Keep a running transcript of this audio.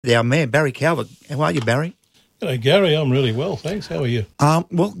Our Mayor, Barry Calvert. How are you, Barry? G'day, Gary. I'm really well, thanks. How are you?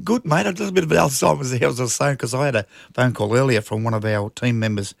 Well, good, mate. A little bit of Alzheimer's there, as I was saying, because I had a phone call earlier from one of our team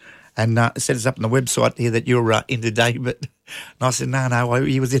members and set us up on the website here that you're in today. But and I said, no,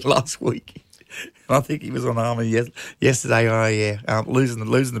 he was in last week. I think he was on Army yesterday. Oh, yeah, losing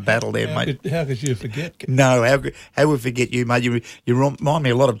the battle there, mate. How could you forget? No, how would we forget you, mate? You remind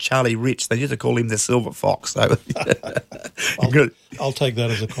me a lot of Charlie Rich. They used to call him the Silver Fox. So I'll take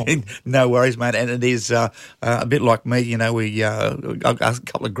that as a compliment. No worries, mate. And it is a bit like me. You know, we a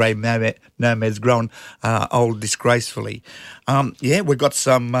couple of grey nomads growing old disgracefully. We've got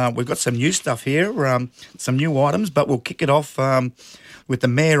some new stuff here, some new items, but we'll kick it off with the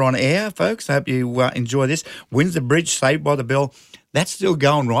Mayor on air, folks. I hope you enjoy this. Windsor Bridge saved by the bell. That's still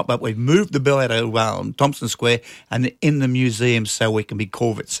going, right, but we've moved the bell out of Thompson Square and in the museum so we can be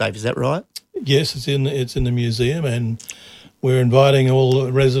Calvert safe. Is that right? Yes, it's in the museum, and we're inviting all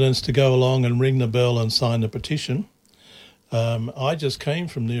the residents to go along and ring the bell and sign the petition. I just came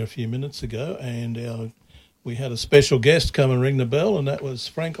from there a few minutes ago, and we had a special guest come and ring the bell, and that was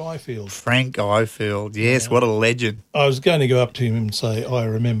Frank Ifield. Frank Ifield, yes, what a legend. I was going to go up to him and say, I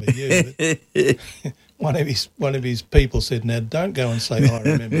remember you, but one of his people said, now don't go and say, I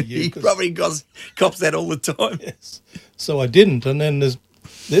remember you. He probably cops that all the time. Yes. So I didn't, and then there's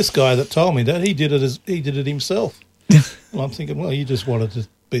this guy that told me that he did it himself. And I'm thinking, well, you just wanted to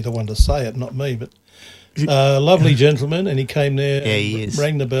be the one to say it, not me, but... lovely gentleman, and he came there,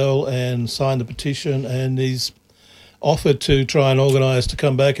 rang the bell and signed the petition, and he's offered to try and organise to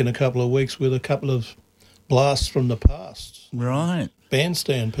come back in a couple of weeks with a couple of blasts from the past. Right.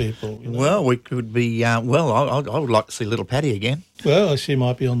 Bandstand people. You know. Well, we could be, I would like to see Little Patty again. Well, she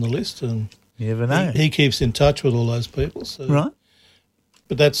might be on the list, and you never know. He keeps in touch with all those people. So. Right.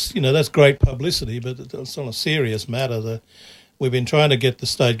 But that's great publicity, but it's on a serious matter. We've been trying to get the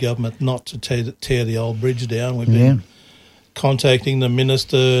state government not to tear the old bridge down. We've been contacting the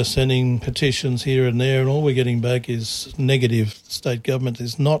minister, sending petitions here and there, and all we're getting back is negative. The state government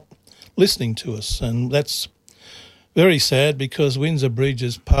is not listening to us, and that's very sad because Windsor Bridge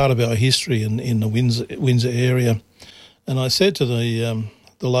is part of our history in the Windsor area. And I said to the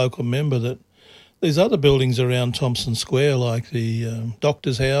local member that these other buildings around Thompson Square, like the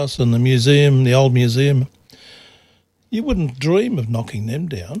doctor's house and the museum, the old museum, you wouldn't dream of knocking them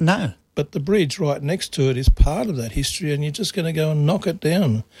down. No. But the bridge right next to it is part of that history, and you're just going to go and knock it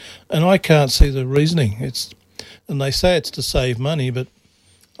down. And I can't see the reasoning. And they say it's to save money, but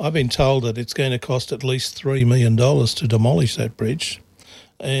I've been told that it's going to cost at least $3 million to demolish that bridge.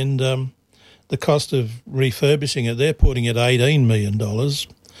 And the cost of refurbishing it, they're putting it $18 million.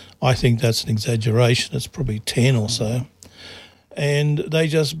 I think that's an exaggeration. It's probably 10 or so. And they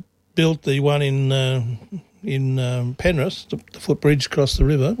just built the one in Penrith, the footbridge across the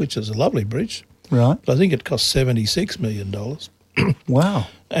river, which is a lovely bridge. Right. But I think it cost $76 million. Wow.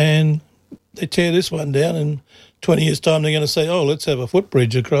 And they tear this one down, and 20 years' time they're going to say, oh, let's have a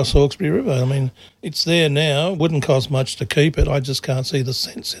footbridge across Hawkesbury River. I mean, it's there now. It wouldn't cost much to keep it. I just can't see the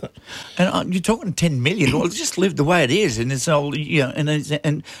sense in it. And you're talking 10 million. Well, just live the way it is. And it's all, and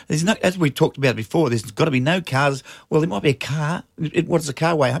there's no, as we talked about before, there's got to be no cars. Well, there might be a car. What does a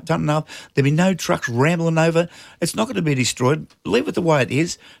car weigh? I don't know. There'll be no trucks rambling over. It's not going to be destroyed. Leave it the way it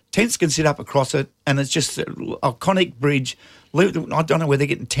is. Tents can sit up across it, and it's just an iconic bridge. I don't know where they're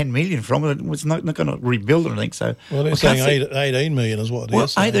getting 10 million from. It's not going to rebuild it, I think. So, well, they're saying 18 million is what it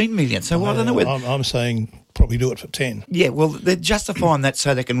is. 18 million. So I don't know where. I'm saying probably do it for 10. Yeah, well, they're justifying that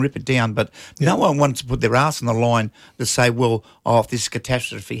so they can rip it down, but no one wants to put their arse on the line to say, well, if this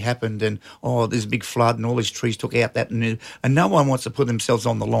catastrophe happened and, there's a big flood and all these trees took out that, and no one wants to put themselves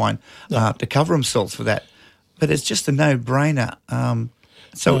on the line to cover themselves for that. But it's just a no-brainer.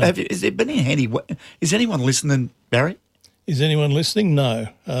 Has there been any handy? Is anyone listening, Barry? Is anyone listening? No.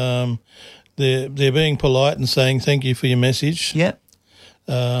 They're being polite and saying thank you for your message. Yeah.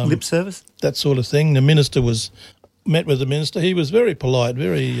 Lip service? That sort of thing. The minister met with the minister. He was very polite,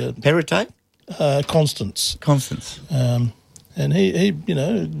 very... Perrottet? Constance. And he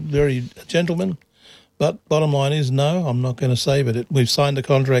very gentleman. But bottom line is, no, I'm not going to save it. We've signed the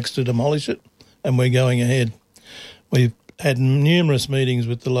contracts to demolish it, and we're going ahead. We've had numerous meetings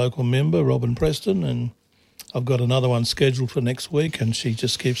with the local member, Robin Preston, and I've got another one scheduled for next week, and she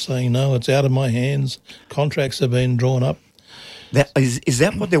just keeps saying, no, it's out of my hands. Contracts have been drawn up. Is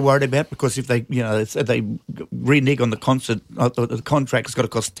that what they're worried about? Because if they renege on the contract, it's got to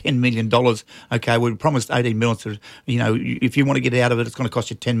cost $10 million. Okay, we promised $18 million. So, if you want to get out of it, it's going to cost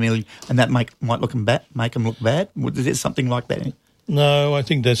you $10 million, and that might make them look bad. Is there something like that? No, I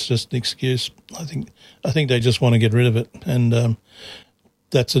think that's just an excuse. I think they just want to get rid of it, and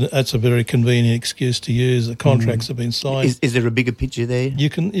that's a very convenient excuse to use. The contracts have been signed. Is there a bigger picture there? You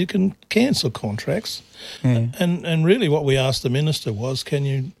can cancel contracts, and really what we asked the minister was, can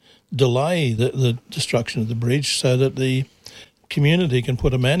you delay the destruction of the bridge so that the community can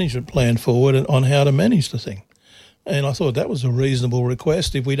put a management plan forward on how to manage the thing? And I thought that was a reasonable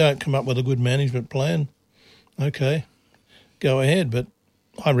request. If we don't come up with a good management plan, okay, go ahead. But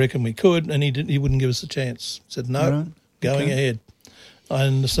I reckon we could, and he wouldn't give us a chance. Said no, going ahead.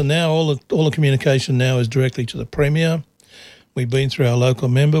 And so now all the communication now is directly to the Premier. We've been through our local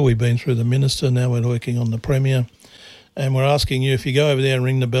member, we've been through the minister, now we're working on the Premier. And we're asking you, if you go over there and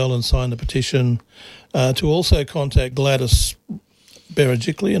ring the bell and sign the petition, to also contact Gladys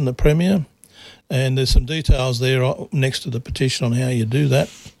Berejiklian and the Premier. And there's some details there next to the petition on how you do that.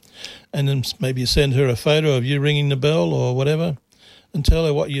 And then maybe you send her a photo of you ringing the bell or whatever and tell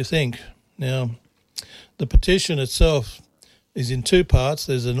her what you think. Now, the petition itself is in two parts.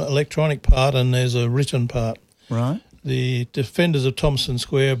 There's an electronic part and there's a written part. Right. The defenders of Thompson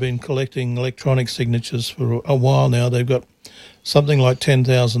Square have been collecting electronic signatures for a while now. They've got something like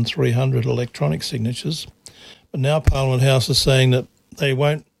 10,300 electronic signatures. But now Parliament House is saying that they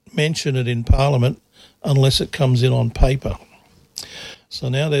won't mention it in Parliament unless it comes in on paper. So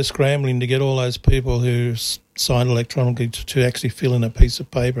now they're scrambling to get all those people who signed electronically to actually fill in a piece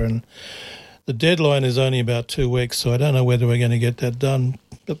of paper, and the deadline is only about 2 weeks, so I don't know whether we're going to get that done.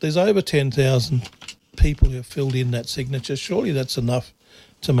 But there's over 10,000 people who have filled in that signature. Surely that's enough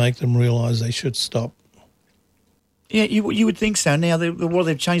to make them realise they should stop. Yeah, you would think so. Now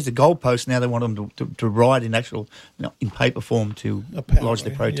they've changed the goalposts. Now they want them to write in actual, in paper form to lodge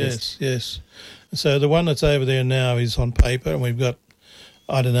their protest. Yes. So the one that's over there now is on paper, and we've got,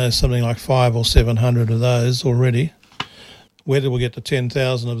 I don't know, something like 500 or 700 of those already. Whether we'll get to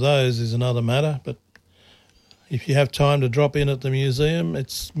 10,000 of those is another matter, but if you have time to drop in at the museum,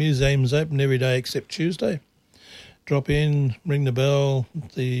 museum's open every day except Tuesday. Drop in, ring the bell,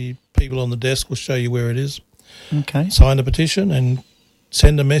 the people on the desk will show you where it is. Okay. Sign the petition and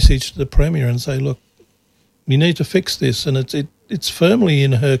send a message to the Premier and say, look, you need to fix this, and it's firmly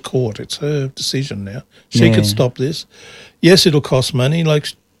in her court. It's her decision now. She could stop this. Yes, it'll cost money, like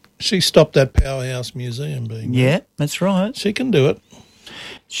she stopped that powerhouse museum being there. Yeah, that's right. She can do it.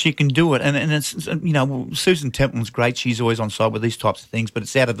 She can do it. And it's, Susan Templeman's great. She's always on side with these types of things, but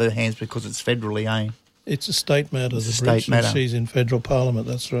it's out of her hands because it's federally aimed. It's a state matter. It's a state matter. She's in federal parliament,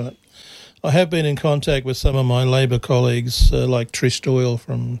 that's right. I have been in contact with some of my Labor colleagues, like Trish Doyle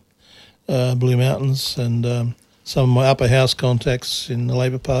from Blue Mountains, and some of my upper house contacts in the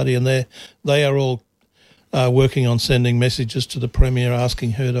Labor Party, and they are all working on sending messages to the Premier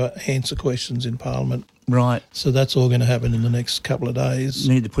asking her to answer questions in Parliament. Right. So that's all going to happen in the next couple of days.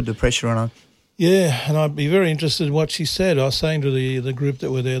 You need to put the pressure on her. Yeah, and I'd be very interested in what she said. I was saying to the group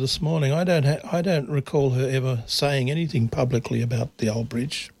that were there this morning, I don't recall her ever saying anything publicly about the old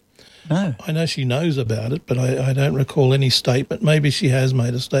bridge. No. I know she knows about it, but I don't recall any statement. Maybe she has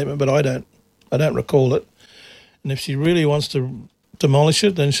made a statement, but I don't recall it. And if she really wants to demolish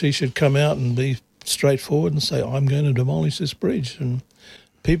it, then she should come out and be straightforward and say, I'm going to demolish this bridge, and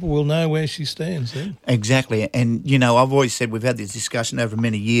people will know where she stands then. Exactly. And, I've always said we've had this discussion over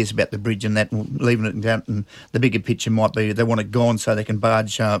many years about the bridge and that, leaving it down, and the bigger picture might be they want it gone so they can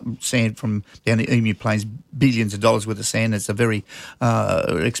barge sand from down the Emu Plains, billions of dollars worth of sand. It's a very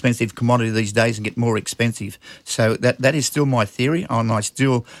expensive commodity these days and get more expensive. So that is still my theory, and I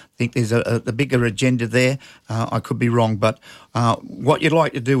still think there's a bigger agenda there. I could be wrong, but what you'd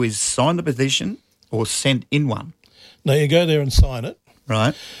like to do is sign the petition or send in one. No, you go there and sign it.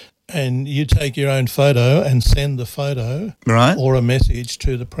 Right. And you take your own photo and send the photo, right, or a message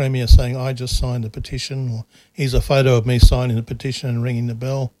to the Premier saying, I just signed the petition, or here's a photo of me signing the petition and ringing the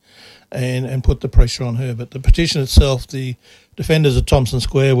bell, and put the pressure on her. But the petition itself, the defenders of Thompson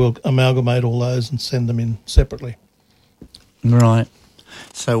Square will amalgamate all those and send them in separately. Right.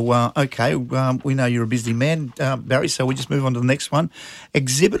 So, okay, we know you're a busy man, Barry, so we just move on to the next one.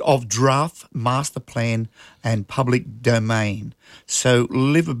 Exhibit of draft master plan and public domain. So,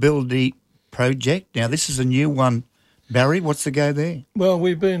 Livability project. Now, this is a new one. Barry, what's the go there? Well,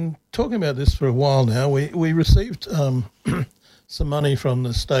 we've been talking about this for a while now. We received some money from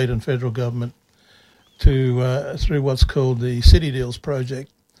the state and federal government through what's called the City Deals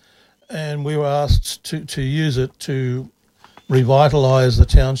project, and we were asked to use it to revitalise the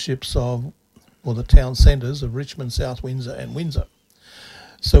townships or the town centres of Richmond, South Windsor and Windsor.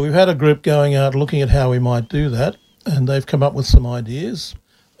 So we've had a group going out looking at how we might do that, and they've come up with some ideas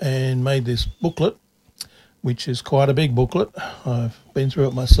and made this booklet, which is quite a big booklet. I've been through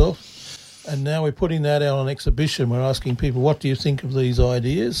it myself. And now we're putting that out on exhibition. We're asking people, what do you think of these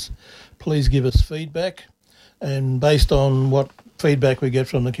ideas? Please give us feedback. And based on what feedback we get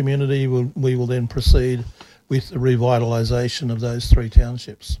from the community, we will then proceed with the revitalisation of those 3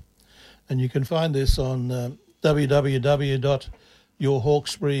 townships. And you can find this on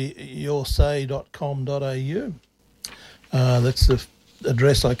www.yourhawkesburyyoursay.com.au. That's the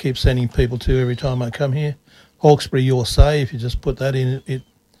address I keep sending people to every time I come here. Hawkesbury Your Say, if you just put that in, it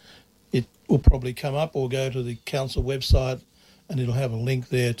will probably come up, or go to the council website and it'll have a link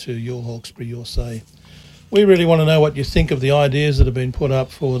there to Your Hawkesbury Your Say. We really want to know what you think of the ideas that have been put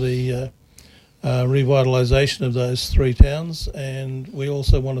up for the revitalisation of those 3 towns, and we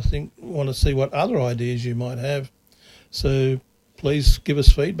also want to see what other ideas you might have. So please give us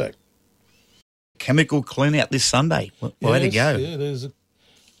feedback. Chemical clean out this Sunday. Way to go. Yeah,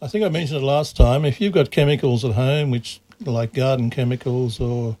 I think I mentioned it last time. If you've got chemicals at home, which like garden chemicals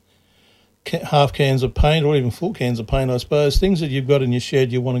or half cans of paint, or even full cans of paint, I suppose, things that you've got in your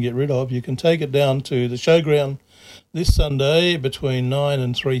shed you want to get rid of, you can take it down to the showground this Sunday between 9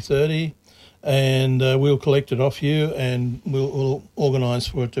 and 3:30, and we'll collect it off you, and we'll organise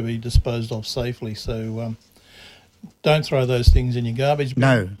for it to be disposed of safely. So don't throw those things in your garbage bin.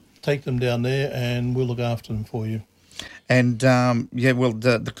 No. Take them down there and we'll look after them for you. And,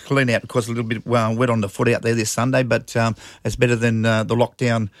 the clean out, of course, a little bit wet on the foot out there this Sunday, but it's better than the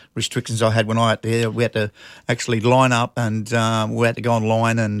lockdown restrictions I had when I was out there. We had to actually line up, and we had to go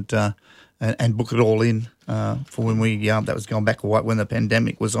online and book it all in for when that was going back when the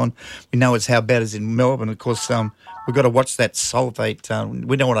pandemic was on. We know it's how bad it is in Melbourne. Of course, we've got to watch that sulphate.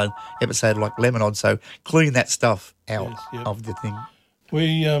 We don't want an episode like Lemonade, so clean that stuff out of the thing.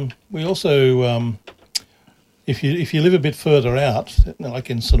 We also... If you live a bit further out, like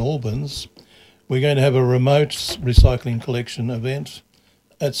in St Albans, we're going to have a remote recycling collection event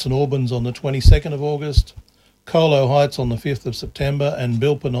at St Albans on the 22nd of August, Colo Heights on the 5th of September, and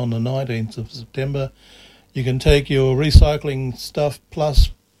Bilpin on the 19th of September. You can take your recycling stuff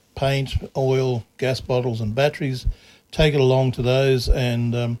plus paint, oil, gas bottles and batteries, take it along to those,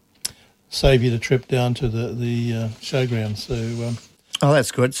 and save you the trip down to the showground. So... Oh,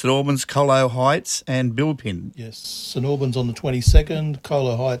 that's good. St Albans, Colo Heights and Bilpin. Yes, St Albans on the 22nd,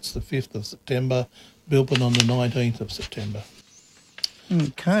 Colo Heights the 5th of September, Bilpin on the 19th of September.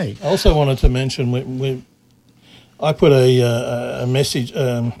 Okay. I also wanted to mention, I put a message,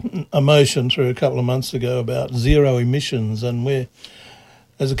 a motion through a couple of months ago about zero emissions, and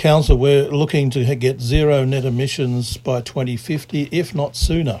as a council, we're looking to get zero net emissions by 2050, if not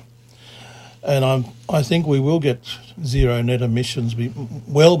sooner. And I think we will get zero net emissions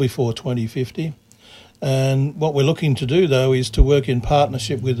well before 2050. And what we're looking to do, though, is to work in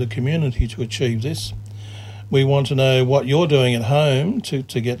partnership with the community to achieve this. We want to know what you're doing at home to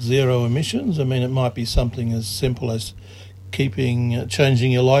get zero emissions. I mean, it might be something as simple as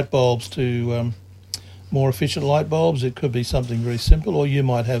changing your light bulbs to more efficient light bulbs. It could be something very simple, or you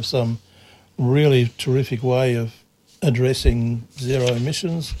might have some really terrific way of addressing zero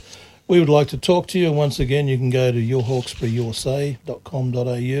emissions. We would like to talk to you, and once again, you can go to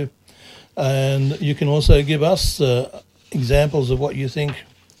yourhawkesburyyoursay.com.au, and you can also give us examples of what you think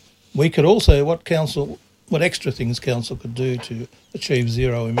we could also, what extra things council could do to achieve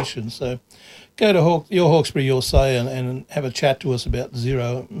zero emissions. So go to Your Hawkesbury Your Say and have a chat to us about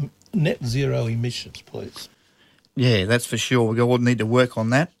net zero emissions, please. Yeah, that's for sure. We all need to work on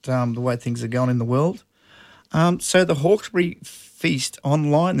that, the way things are going in the world. So the Hawkesbury Feast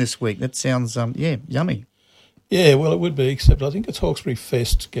online this week. That sounds, yummy. Yeah, well, it would be, except I think it's Hawkesbury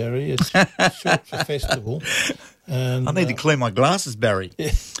Fest, Gary. It's short for festival. And, I need to clean my glasses, Barry.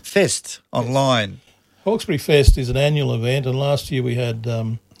 Yeah. Fest online. Hawkesbury Fest is an annual event, and last year we had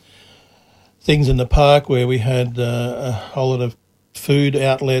things in the park where we had a whole lot of food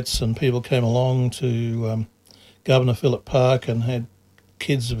outlets, and people came along to Governor Phillip Park and had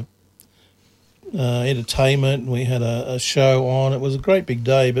kids entertainment. We had a show on. It was a great big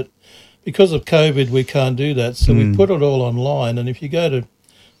day, but because of COVID we can't do that, so we put it all online. And if you go to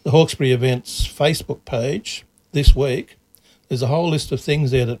the Hawkesbury Events Facebook page this week, there's a whole list of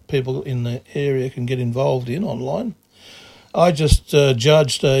things there that people in the area can get involved in online. I just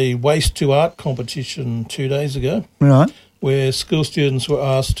judged a waste to art competition 2 days ago, right, where school students were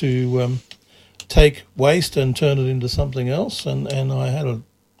asked to take waste and turn it into something else, and I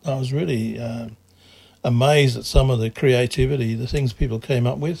was really amazed at some of the creativity, the things people came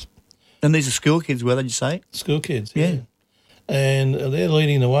up with. And these are school kids, were they, did you say? School kids, yeah. And they're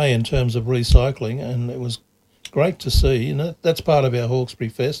leading the way in terms of recycling, and it was great to see. And that's part of our Hawkesbury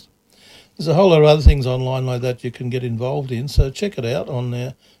Fest. There's a whole lot of other things online like that you can get involved in, so check it out on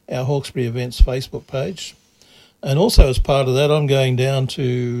our Hawkesbury Events Facebook page. And also as part of that, I'm going down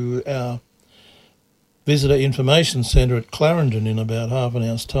to our Visitor Information Centre at Clarendon in about half an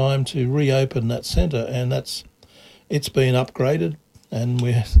hour's time to reopen that centre, and it's been upgraded, and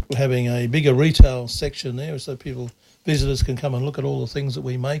we're having a bigger retail section there so visitors can come and look at all the things that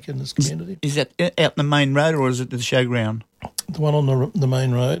we make in this community. Is that out the main road or is it the showground? The one on the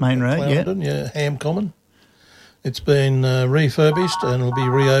main road. Main road, Clarendon, yeah, Ham Common. It's been refurbished and it'll be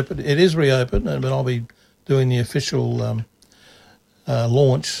reopened. It is reopened, but I'll be doing the official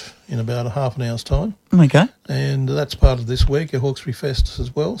launch in about a half an hour's time. Okay. And that's part of this week, a Hawkesbury Fest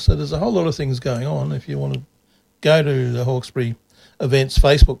as well. So there's a whole lot of things going on. If you want to go to the Hawkesbury Events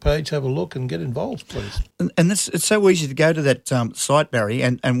Facebook page, have a look and get involved, please. And it's so easy to go to that site, Barry,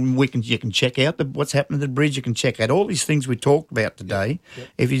 and you can check out what's happening at the bridge. You can check out all these things we talked about today. Yep.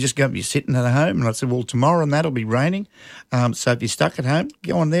 If you just go, you're sitting at home, and I said, well, tomorrow and that'll be raining. So if you're stuck at home,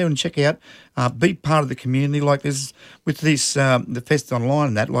 go on there and check out. Be part of the community. Like this with this the fest online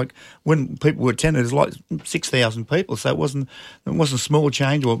and that. Like when people were attending, there's like 6,000 people. So it wasn't a small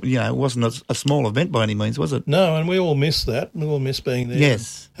change, or it wasn't a small event by any means, was it? No, and we all miss that. We all miss being there.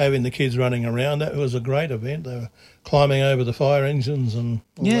 Yes, having the kids running around. That was a great event. They were climbing over the fire engines and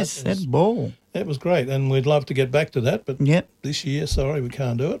all yes, that. That ball. That was great, and we'd love to get back to that. But this year, sorry, we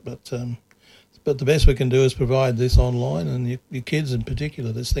can't do it. But the best we can do is provide this online, and your kids in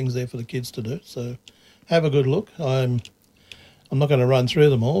particular. There's things there for the kids to do. So have a good look. I'm not going to run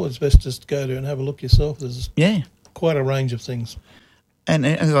through them all. It's best just go there and have a look yourself. There's quite a range of things. And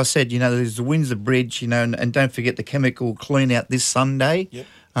as I said, there's the Windsor Bridge, and don't forget the chemical clean out this Sunday.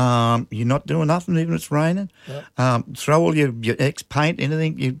 Yep. You're not doing nothing even if it's raining. Yep. Throw all your ex-paint,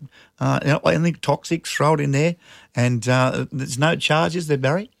 anything anything toxic, throw it in there. And there's no charges there,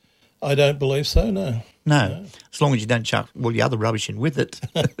 Barry? I don't believe so, no. No, as long as you don't chuck all the other rubbish in with it.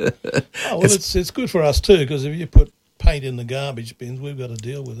 It's good for us too, because if you put paint in the garbage bins, we've got to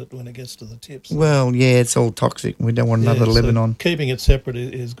deal with it when it gets to the tips. Well, yeah, it's all toxic. We don't want another Lebanon. Keeping it separate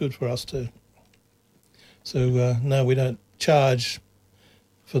is good for us too. So, no, we don't charge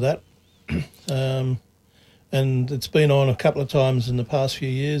for that. And it's been on a couple of times in the past few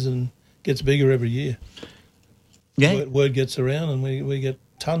years and gets bigger every year. Yeah. Word gets around and we get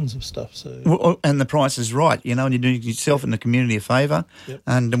tons of stuff. So and the price is right, and you're doing yourself and the community a favour. Yep.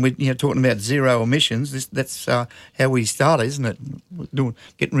 And we're talking about zero emissions. That's how we start, isn't it?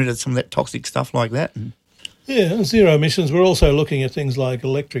 Getting rid of some of that toxic stuff like that. Yeah, zero emissions. We're also looking at things like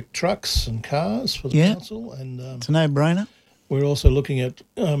electric trucks and cars for the council, and it's a no-brainer. We're also looking at.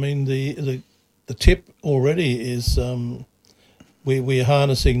 The tip already is we're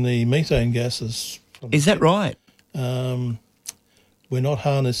harnessing the methane gases. Is that right? We're not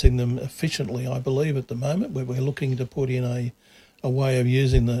harnessing them efficiently, I believe, at the moment. We're looking to put in a way of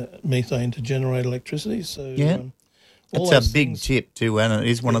using the methane to generate electricity. So it's a big tip too, and it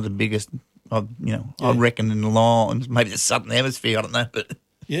is one of the biggest. I reckon in the law, and maybe the Southern Hemisphere. I don't know, but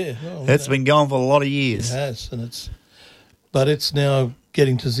it's been going for a lot of years. It has, and it's now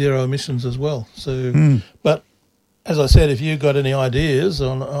getting to zero emissions as well. So, but as I said, if you've got any ideas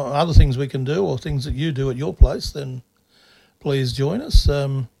on other things we can do or things that you do at your place, then please join us.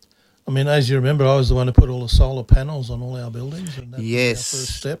 As you remember, I was the one who put all the solar panels on all our buildings, and that was our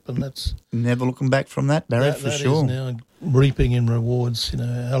first step, and that's never looking back from that, Barry, for sure. That is now reaping in rewards.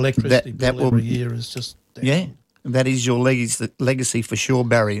 Our electricity bill every year is just down. Yeah. That is your legacy for sure,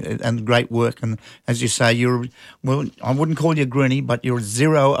 Barry, and great work. And as you say, I wouldn't call you a greenie, but you're a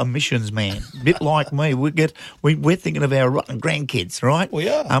zero emissions man. A bit like me. We're thinking of our grandkids, right? We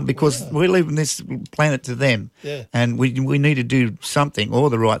are. Because we're leaving this planet to them. Yeah. And we need to do something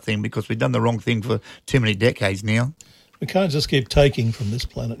or the right thing, because we've done the wrong thing for too many decades now. We can't just keep taking from this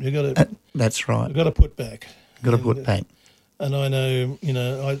planet. We've got to. That's right. We've got to put back. Got to put back. And I know,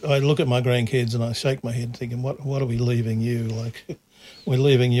 I look at my grandkids and I shake my head thinking, what are we leaving you? Like, we're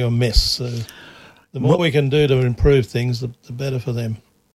leaving you a mess. So the more we can do to improve things, the better for them.